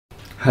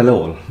Hello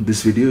all,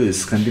 this video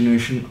is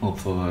continuation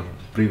of our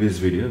previous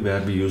video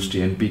where we used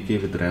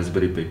NPK with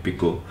Raspberry Pi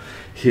Pico.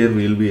 Here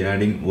we will be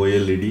adding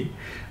OLED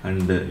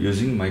and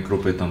using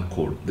MicroPython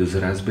code. This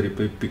Raspberry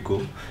Pi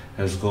Pico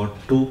has got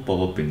two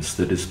power pins,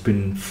 that is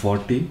pin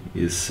 40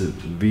 is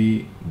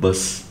V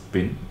bus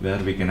pin where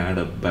we can add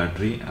a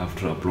battery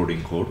after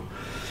uploading code,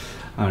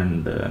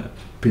 and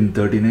pin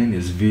 39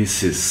 is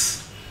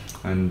VSys,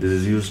 and this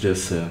is used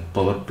as a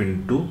power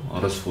pin to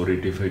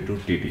RS485 to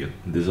TTL.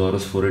 This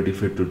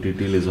RS485 to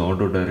TTL is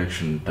auto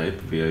direction type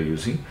we are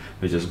using,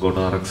 which has got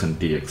RX and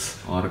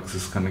TX. RX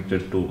is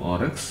connected to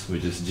RX,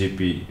 which is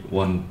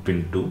GP1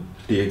 pin 2.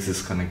 TX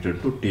is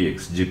connected to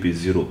TX,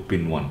 GP0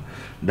 pin 1.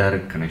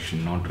 Direct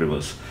connection, not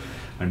reverse.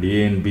 And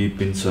A and B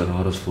pins are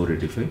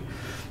RS485,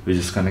 which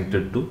is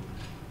connected to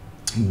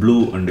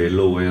blue and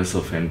yellow wires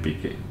of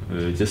NPK,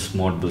 which is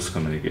Modbus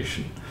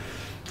communication.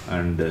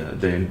 And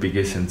the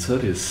NPK sensor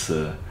is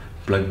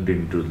plugged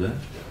into the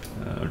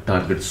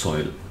target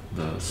soil.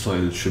 The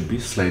soil should be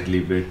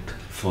slightly wet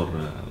for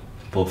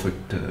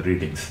perfect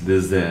readings.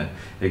 This is the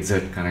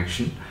exact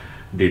connection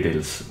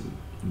details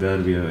where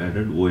we have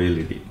added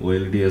OLED.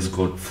 OLED has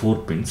got 4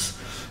 pins,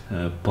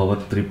 power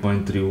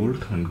 3.3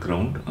 volt and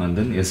ground, and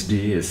then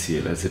SDA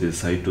SCL as it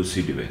is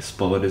I2C device.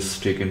 Power is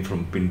taken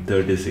from pin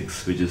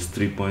 36, which is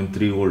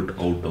 3.3 volt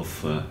out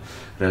of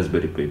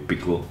Raspberry Pi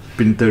Pico.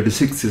 Pin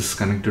 36 is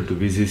connected to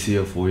VCC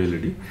of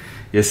OLED.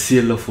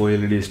 SCL of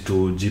OLED is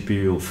to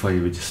GPU of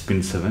 5, which is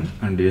pin 7,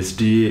 and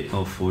SDA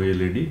of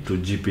OLED to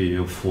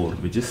GPU of 4,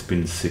 which is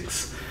pin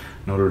 6.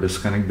 Now let us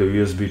connect the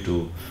USB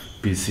to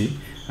PC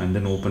and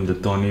then open the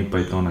THONNY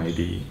PYTHON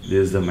IDE. This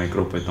is the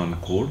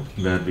MicroPython code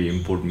where we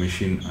import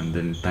machine and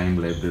then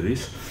time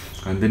libraries,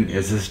 and then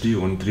SSD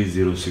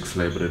 1306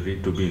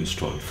 library to be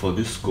installed. For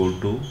this, go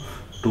to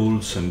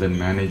tools and then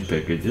manage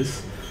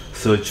packages.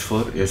 Search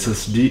for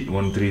SSD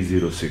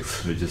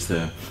 1306, which is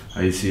the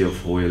IC of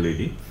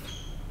OLED.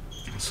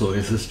 So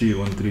SSD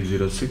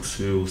 1306,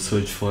 you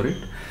search for it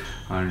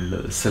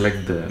and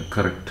select the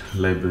correct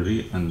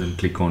library and then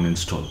click on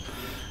install.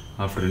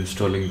 After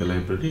installing the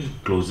library,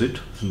 close it.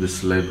 So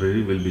this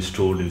library will be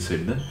stored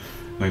inside the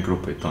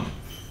MicroPython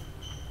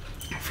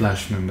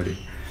flash memory.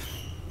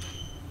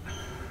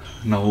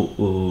 Now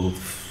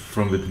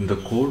from within the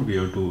code, we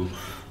have to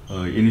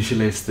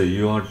initialize the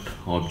UART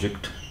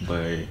object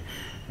by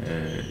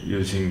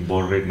using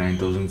baud rate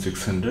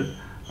 9600,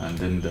 and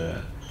then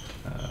the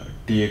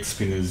TX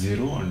pin is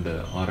 0 and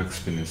the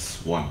RX pin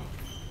is 1.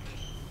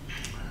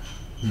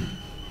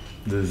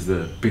 This is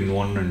the pin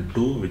 1 and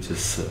 2, which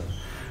is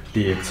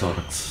TX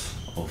RX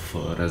of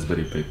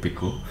Raspberry Pi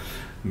Pico.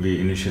 We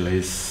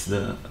initialize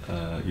the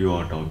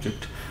UART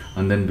object,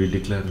 and then we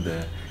declare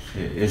the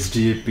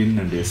SDA pin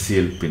and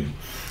SCL pin.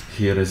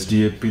 Here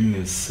SDA pin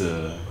is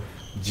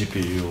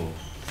GPU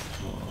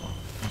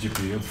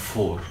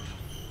 4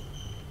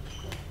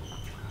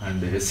 and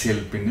the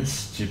SCL pin is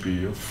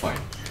GPU 5.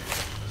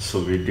 So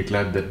we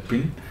declare that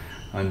pin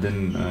and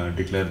then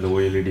declare the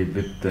OLED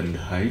width and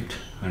height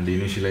and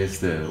initialize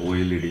the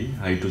OLED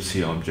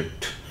I2C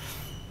object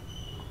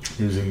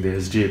using the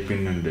SDA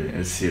pin and the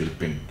SCL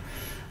pin.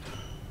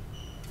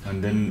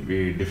 And then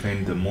we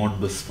define the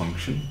Modbus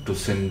function to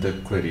send the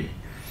query.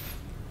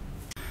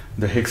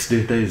 The hex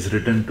data is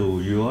written to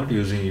UART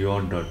using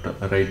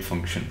UART.write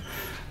function,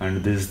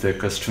 and this is the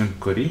custom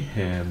query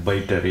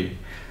byte array.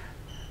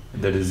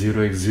 That is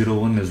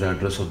 0x01 is the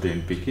address of the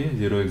NPK,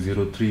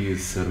 0x03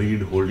 is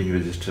read holding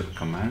register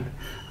command,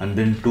 and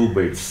then 2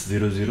 bytes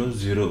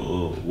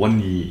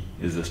 0001E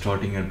is the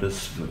starting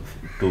address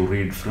to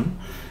read from,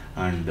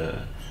 and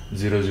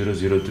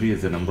 0003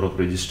 is the number of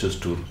registers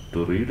to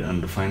read,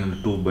 and the final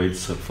 2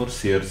 bytes are for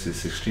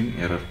CRC16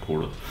 error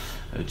code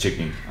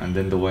checking, and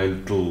then the while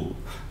true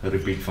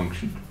repeat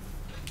function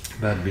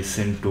where we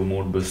send to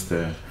Modbus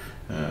the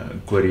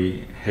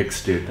query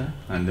hex data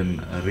and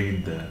then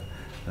read the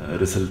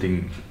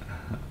resulting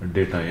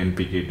data,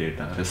 NPK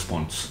data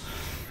response,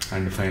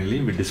 and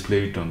finally we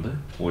display it on the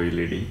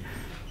OLED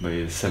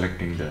by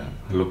selecting the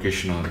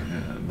location or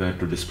where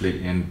to display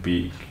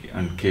NP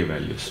and K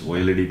values.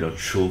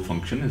 OLED.show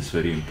function is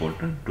very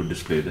important to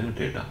display the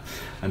data,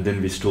 and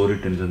then we store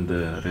it in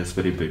the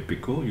Raspberry Pi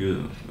Pico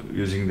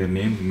using the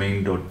name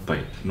main.py.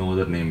 No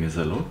other name is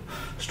allowed.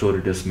 Store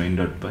it as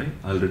main.py.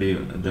 Already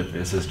that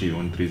SSD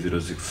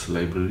 1306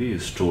 library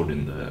is stored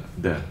in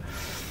there.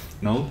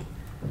 Now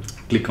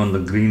click on the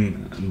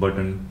green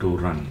button to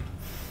run.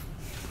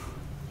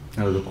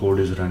 Now the code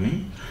is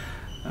running.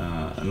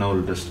 Now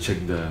let us check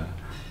the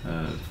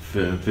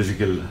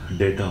physical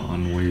data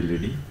on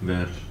OLED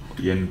where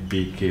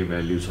NPK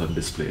values are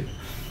displayed.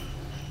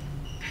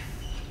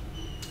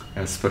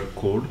 As per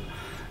code,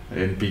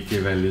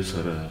 NPK values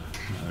are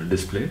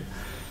displayed.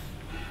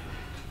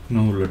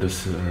 Now let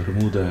us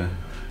remove the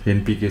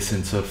NPK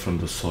sensor from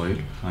the soil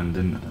and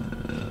then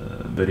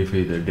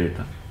verify the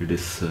data. It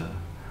is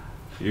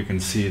you can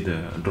see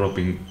the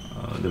dropping,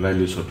 the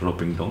values are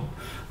dropping down.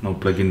 Now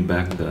plug in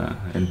back the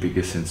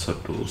NPK sensor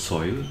to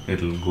soil,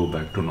 it will go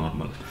back to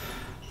normal.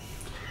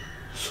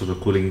 So the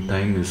cooling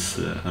time is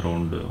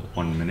around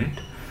 1 minute.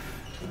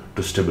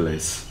 to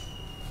stabilize.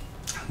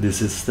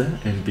 This is the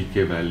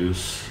NPK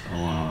values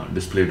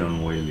displayed on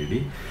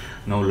OLED.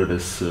 Now let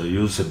us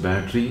use a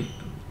battery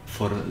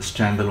for a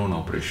standalone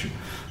operation.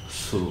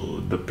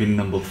 So the pin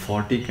number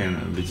 40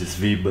 which is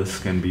V bus,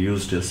 can be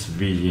used as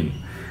V in.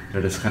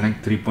 Let us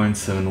connect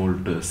 3.7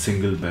 volt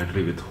single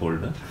battery with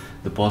holder.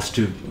 The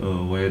positive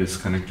wire is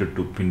connected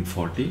to pin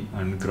 40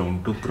 and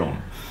ground to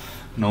ground.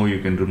 Now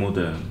you can remove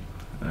the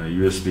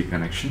USB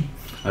connection.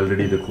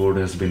 Already the code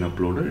has been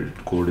uploaded.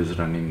 Code is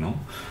running now.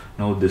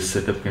 Now this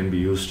setup can be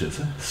used as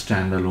a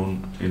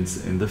standalone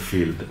in the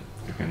field.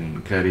 You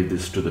can carry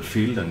this to the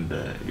field and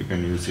you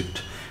can use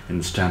it in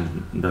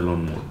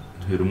standalone mode.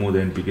 You remove the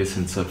NPK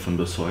sensor from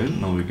the soil.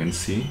 Now you can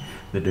see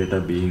the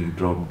data being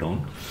dropped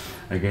down.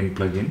 Again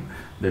plug in,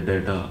 the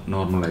data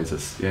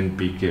normalizes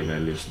NPK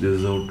values. This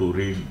is how to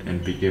read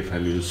NPK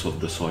values of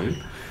the soil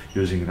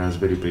using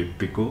Raspberry Pi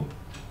Pico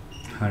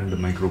and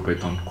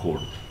MicroPython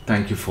code.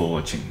 Thank you for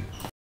watching.